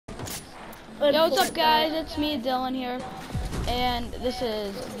Yo, what's up, guys? It's me, Dylan here, and this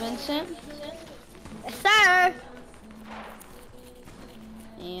is Vincent. Yes, sir.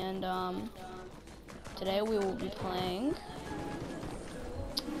 And today we will be playing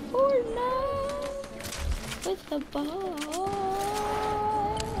Fortnite with the boss.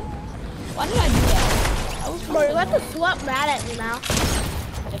 Why did I do that? Bro, you got the swap mad at me now.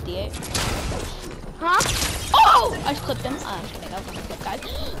 58. Huh? Oh! I just clipped him. I'm just kidding. That was not a clip, guys.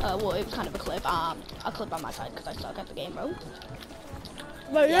 Well, it was kind of a clip. A clip on my side because I suck at the game, bro.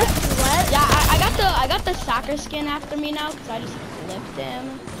 Bro, you're sweat. Yeah, I got the soccer skin after me now because I just clipped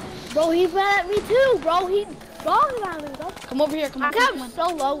him. Bro, he's mad at me too, bro. He's wrong about me, bro. Come over here. Come on. I got so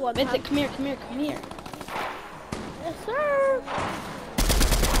low one time. Vincent, come here. Yes, sir.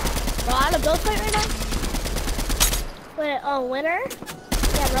 Bro, I'm a build fight right now. Wait, oh, winner?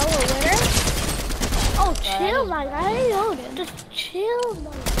 Yeah, bro, a winner. Oh, chill, my guy. Yo, just chill, my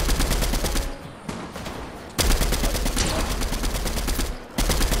guy.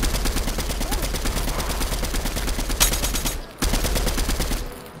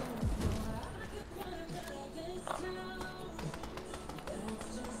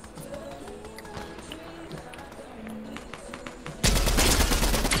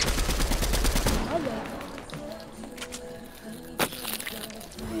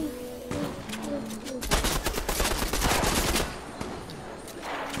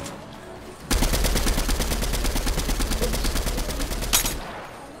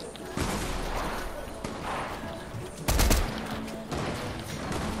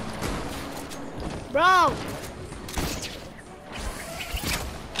 Bro! Oh,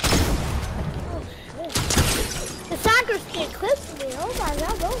 shit. The soccer skin clips me. Oh my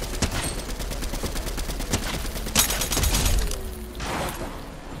god, bro.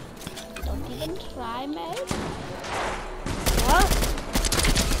 Don't even try, mate. What?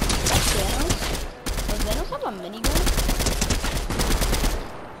 That's Thanos. Does Thanos have a minigun?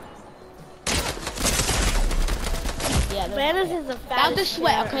 Yeah, Thanos is the about fattest the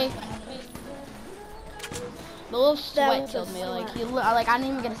sweat, player. okay? The little sweat was killed the me. sweat. Like I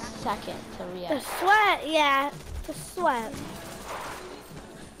didn't even get a second to The react. sweat, yeah. The sweat.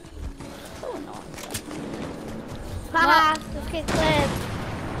 So annoying. Haha, let's get clipped.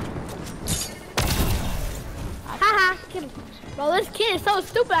 Haha, kid. Bro, this kid is so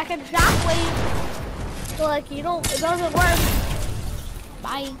stupid. I can shockwave. So like, you don't, it doesn't work.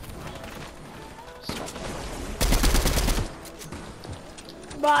 Bye.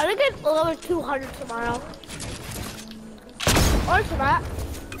 Bro, I'm gonna get over 200 tomorrow. Or tonight.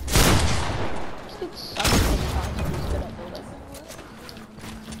 This dude sucks at he's good at building.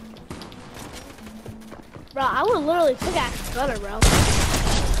 Bro, I would literally pickaxe gunner, bro.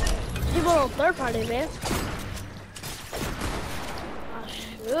 People on third party, man.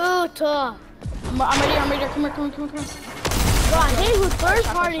 Oh, shoot. I'm ready. Come here. Bro, I hate who third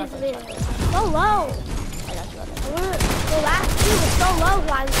parties, man. So low. I got you. The last two was so low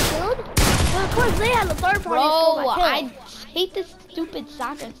when I was killed. But of course they had the third party. Bro, I hate this stupid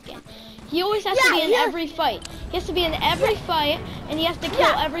soccer skin. He always has to be in every fight. He has to be in every fight, and he has to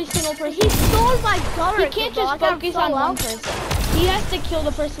kill every single person. He stole my gunner. He can't just focus on one person. He has to kill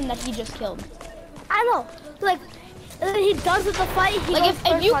the person that he just killed. I know. Like, and then he does it the fight. He Like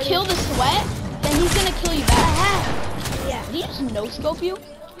if you kill the sweat, then he's gonna kill you back. Yeah. Did he just no scope you?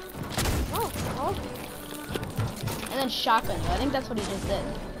 Oh. And then shotgun you. I think that's what he just did.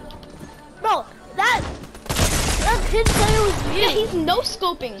 Bro, that kid said it was me. Yeah, he's no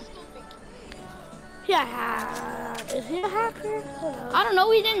scoping. Yeah. Is he a hacker? I don't know.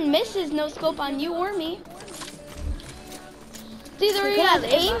 He didn't miss his no scope on you or me. It's either he has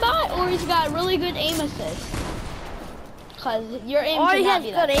aimbot or he's got really good aim assist. Cause your aim Or he cannot has be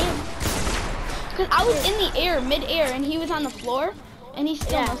good that. aim. Cause I was in the air, mid-air, and he was on the floor, and he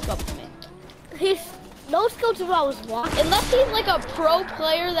still no scoped me. He's no scopes if I was walking. Unless he's like a pro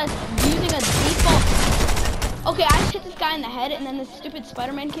player that's using a default. Okay, I just hit this guy in the head, and then this stupid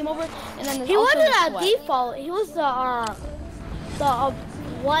Spider-Man came over, and then He wasn't a default. He was the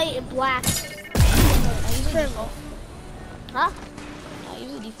white and black. Huh? I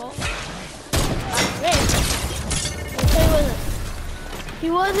use the default. He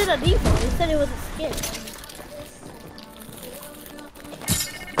wasn't a default. He said it was a skin.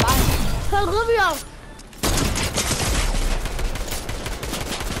 Bye. Olivia.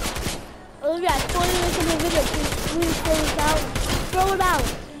 Olivia, 20 minutes of the video. Please throw it out. Throw it out.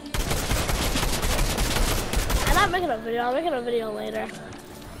 I'm not making a video. I'm making a video later.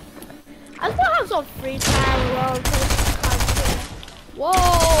 I still have some free time alone. Whoa,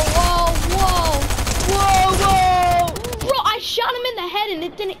 whoa, whoa, whoa, whoa! Bro, I shot him in the head and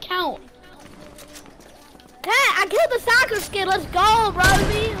it didn't count. Hey, I killed the soccer skin. Let's go,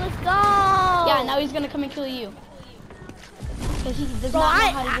 Rosie. Let's go. Yeah, now he's gonna come and kill you. Because he does Bro,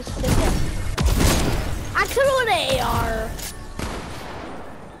 not know how to just sit there. I killed him with an AR.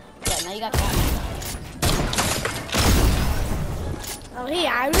 Yeah, now you got that. Oh, he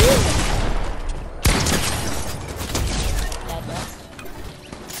Irish? Dead, bro.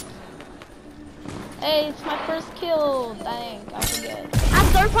 Hey, it's my first kill. Dang, I forget. I'm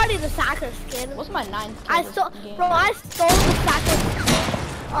third party the soccer skin. What's my 9th kill? I stole, bro. I stole the soccer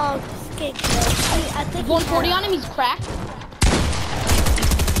skin. I think 140 on him. He's cracked.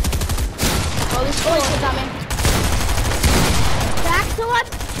 Oh, there's 4 kids on me. Cracked to what?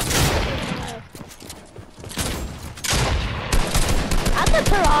 I have to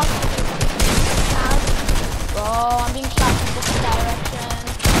turn off. Bro, I'm being shot from different directions.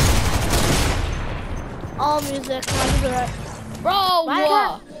 All music. Bro,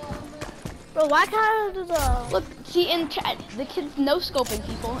 what? Bro, why can't I do the... Look, see, in chat, the kid's no-scoping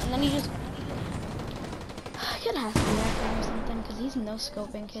people, and then he just... Kid has to be racking or something, because he's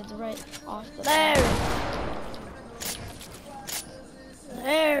no-scoping kids right off the bat.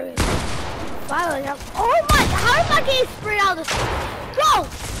 There we go. Finally, oh my, how am I getting sprayed out of this? Bro,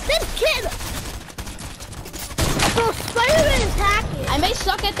 this kid! Bro, Spider-Man is hacking. I may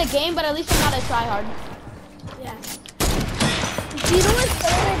suck at the game, but at least I'm not a tryhard. Yeah. Do you know what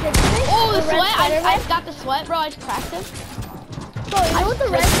Spider-Man did today? Oh, the sweat! I got the sweat, bro. I just cracked him. Bro, you know what the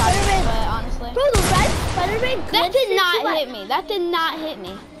red Spider-Man... But honestly... Bro, the red Spider-Man... That did not hit me. That did not hit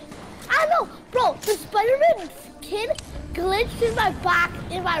me. I know. Bro, the Spider-Man kid glitched in my back,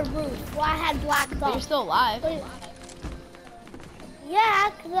 in my roof, while I had black But thumbs. you're still alive. But,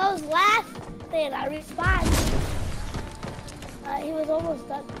 yeah, because I was last thing. I respawned. He was almost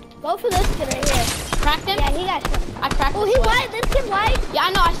done. Go for this kid right here. Cracked him? Yeah, he got shot. I cracked him. Oh, he white. This kid white. Yeah,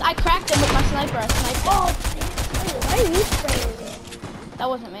 I know. I cracked him with my sniper. I sniped him. Oh, why are you spraying it? That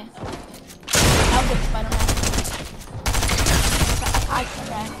wasn't me. That was Spider-Man. I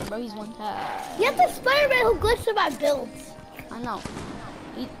cracked him, bro. He's one tap. You have the Spider-Man who glitched in my builds. I know.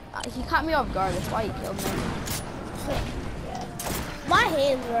 He caught me off guard. That's why he killed me. Yeah. My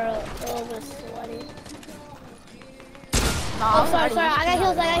hands were a little bit sweaty. No, Oh, sorry. I got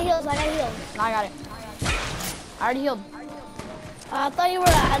heals. No, I got it. I already healed. I thought you were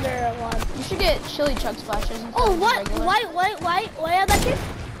the other one. You should get chili chug splashes. Oh, what? White on that kid?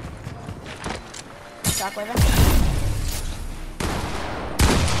 Shockwave.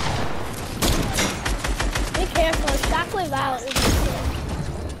 Be careful. Shockwave out. Sweat's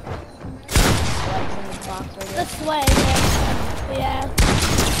in this box right The here. sweat. Yeah.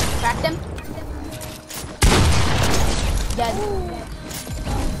 Cracked him. Dead. Ooh.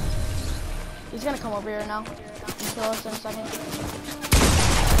 He's gonna come over here now and kill us in a second.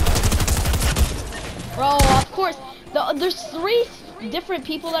 Bro, of course. There's 3 different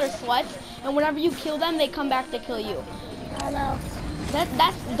people that are sweats, and whenever you kill them, they come back to kill you. I know. That's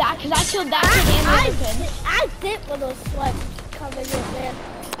that, because I killed that kid and the other kid. I dip when those sweats come in here, man.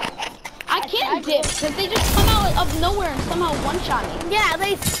 I can't dip, because they just come out of nowhere and somehow one-shot me. Yeah,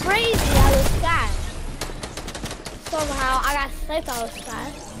 they sprayed me out of the sky. Somehow, I got sniped out of the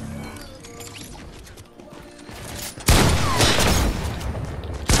sky.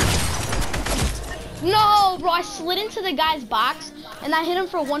 No, bro, I slid into the guy's box, and I hit him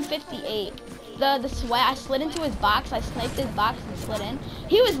for 158. The sweat, I slid into his box, I sniped his box and slid in.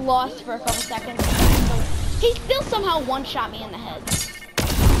 He was lost for a couple seconds. He still somehow one-shot me in the head.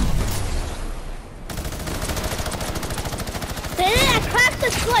 Then I cracked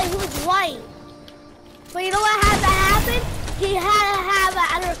the sweat, he was white. But you know what had to happen? He had to have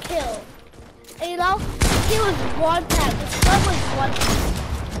another kill. And you know, he was one tap. The sweat was one tap.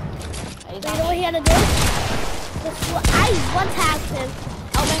 You know what he had to do? I one-tapped him.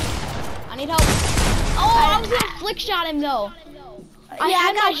 Help me. I need help. Oh, I was gonna flick shot him though. I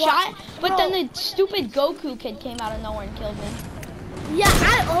had my shot, but then the stupid Goku kid came out of nowhere and killed me. Yeah,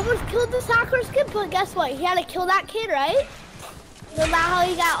 I almost killed the soccer kid, but guess what? He had to kill that kid, right? No matter how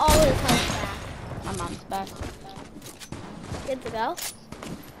he got all his health back. My mom's back. Good to go.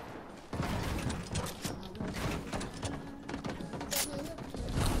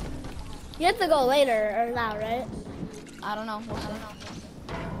 You have to go later or now, right? I don't know. We'll see.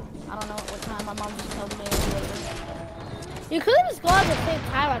 I don't know what time. My mom just told me it was later. You could have just gone at the same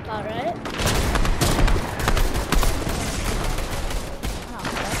time, I thought, right?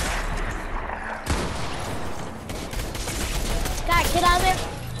 Got a kid out there?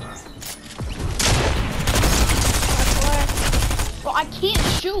 Bro, I can't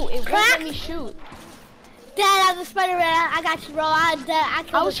shoot. It won't let me shoot. Dad, I'm the Spider-Man. I got you, bro. I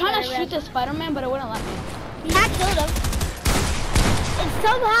was trying to shoot the Spider-Man, but it wouldn't let me. Yeah, I killed him. And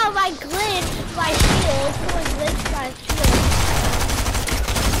somehow my glitch, my shield, someone glitched my shield.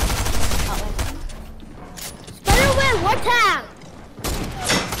 Spider-Man, one tap!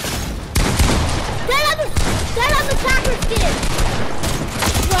 Dead on the soccer skin!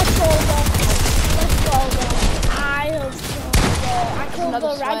 Let's go, I am so low. I killed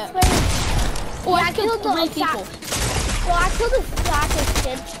the red spider. Oh, I killed 3 people. So I killed the soccer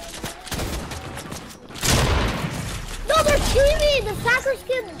skin. No, they're teaming! The soccer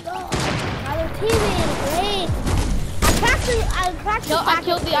skin! Oh, they're teaming! Great! I cracked the I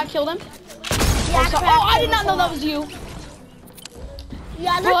killed him. Yeah, oh, I did not know that was you.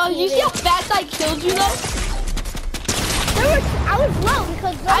 Yeah, bro, you see how fast I killed you though? I was low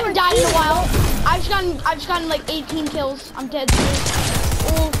because I haven't died in a while. I've just gotten like 18 kills. I'm dead too.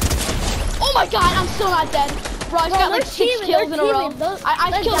 Oh my god, I'm still not dead. Bro, I just got like 6 kills in a row.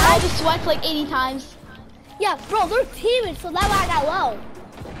 I've killed all the sweats like 80 times. Yeah, bro, they're teaming, so that's why I got low.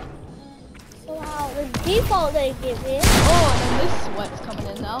 Somehow, the default they give me. Oh, and then this sweat's coming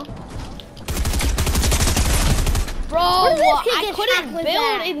in now. Bro, I couldn't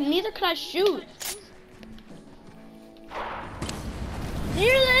build, and neither could I shoot.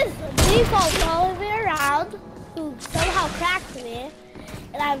 There's this default following me around who somehow cracked me,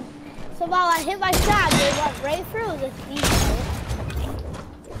 and somehow I hit my shot and they went right through this default.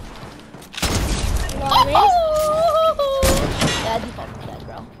 You know what I mean? Yeah, default's dead,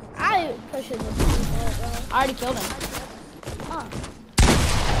 bro. I ain't pushing this default, bro. I already killed him. Oh.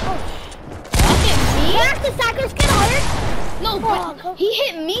 That hit me? Crack the soccer skin hard? No, but he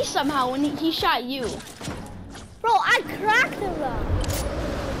hit me somehow when he shot you. Bro, I cracked him though.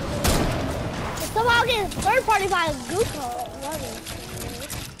 Somehow get third party by a Guko.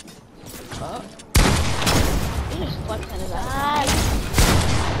 He just flexed into that.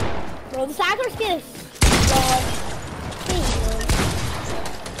 Bro, the soccer skin is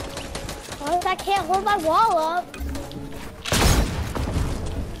so I can't hold my wall up.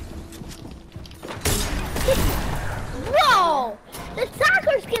 Bro! The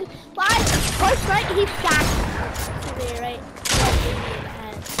soccer skin by first right, he shot me right.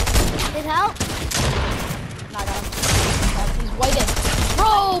 It help? Not he's whited.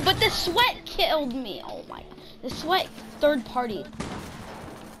 Bro, but the sweat killed me. Oh my god. The sweat third party.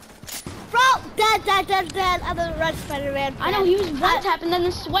 Bro, dead. I'm the red Spider-Man. I know, he was one tap and then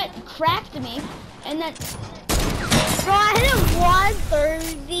the sweat cracked me. And then bro, I hit him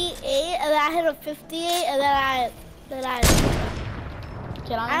 138 and then I hit him 58 and then I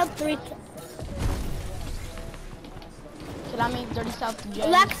get on. I have 3. Get on me, Dirty South to James.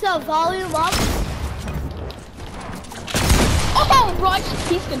 Alexa, volume up. Oh, bro, I just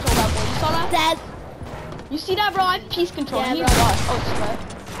piece control that boy. You saw that? Dead. You see that, bro? I piece control. Yeah, He bro. lost. Oh, sweat.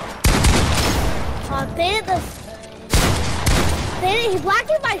 He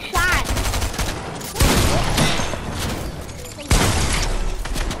blocked my shot.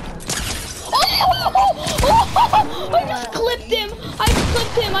 Oh, I just clipped him. I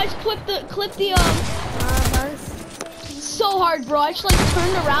just clipped the so hard, bro. I just like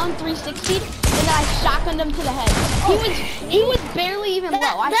turned around 360 and then I shotgunned him to the head. He was barely even low.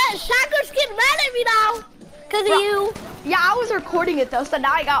 That shotgun skin mad at me now. Cause of you. Yeah, I was recording it though, so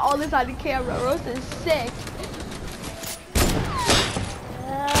now I got all this on the camera. Roast is sick.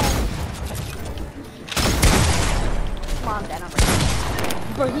 Come on, Ben.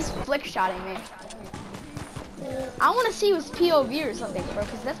 Bro, he's flick shotting me. I want to see his POV or something, bro,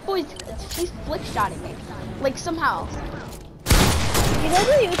 because that boy's, he's flick shotting me. Like, somehow. You know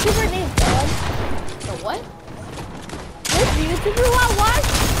the YouTuber named Dylan? The what? This YouTuber I watch?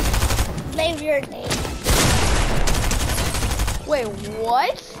 Name your name. Wait,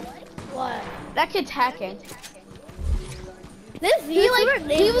 what? What? That kid's hacking. This YouTuber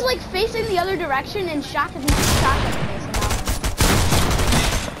named he was like facing the other direction and shotgun me somehow.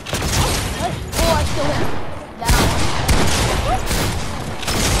 Oh, I killed him.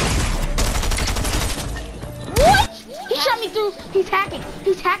 What? He shot me through. He's hacking.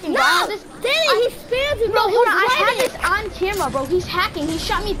 No, he spammed me, bro. Hold on, I have this on camera, bro. He's hacking. He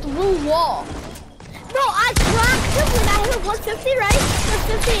shot me through wall. Bro, I cracked him when I hit him 150, right?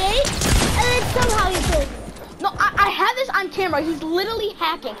 158, and then somehow he killed me. No, I have this on camera. He's literally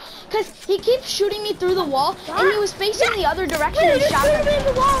hacking. Because he keeps shooting me through the wall, and he was facing the other direction and shot me. He's in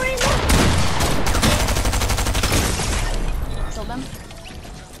the wall right now. Killed him.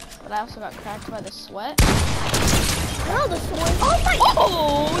 But I also got cracked by the sweat. Oh, the sweat. Oh my god.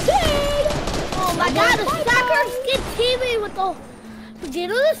 Oh, dang. Oh my god, the soccer skin teaming with the... Do you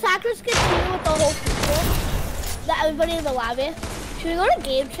know the soccer skin teaming with the whole people? That everybody in the lobby? Should we go to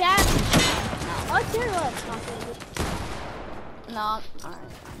game chat? What's your talking? No,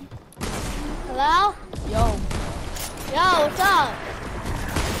 alright. Hello? Yo. Yo, what's up?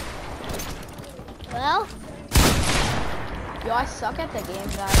 Hello? Yo, I suck at the game,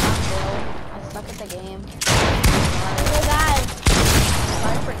 guys. I'm real. I suck at the game. Hey guys.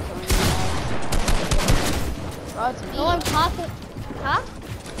 Sorry for killing you guys. Bro, it's me. No one talking. Huh?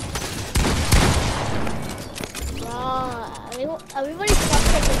 Bro, everybody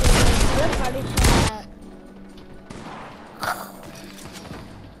sucks at the game. What a party chat.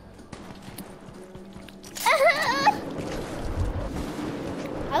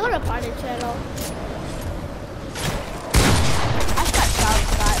 I got a party channel. I got shouted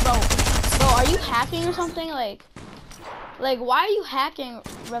to that. Bro, are you hacking or something? Like, why are you hacking,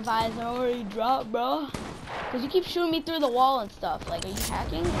 Revise? I already dropped, bro. Because you keep shooting me through the wall and stuff. Like, are you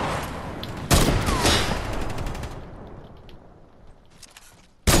hacking?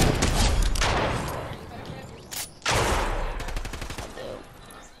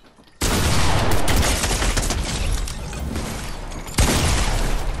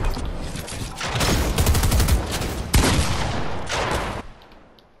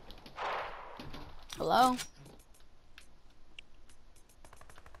 Hello?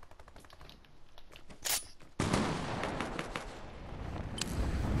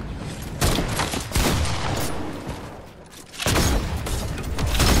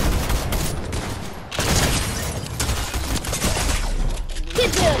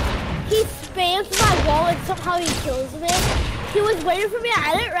 He spams my wall and somehow he kills me. He was waiting for me to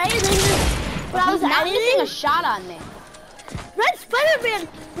edit, right? And then he was, when I was not editing, missing a shot on me. Red Spider-Man,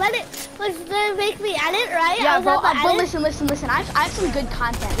 let's make me edit, right? Yeah, bro, but edit. listen. I have some good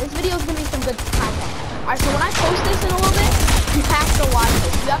content. This video is gonna be some good content. Alright, so when I post this in a little bit, you have to watch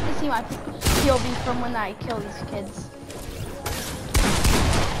this. You have to see my POV from when I kill these kids.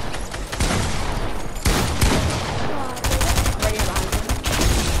 Right here behind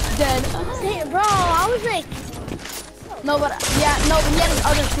me. Dead. Hey, bro, I was like, No, but he had his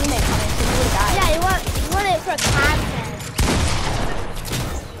other teammate coming, so he would die. yeah, you want it for content.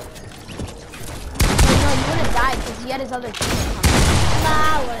 No, you would have died because he had his other teammate coming.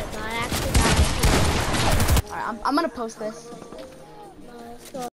 Nah, I wouldn't. I actually died. Alright, I'm gonna post this.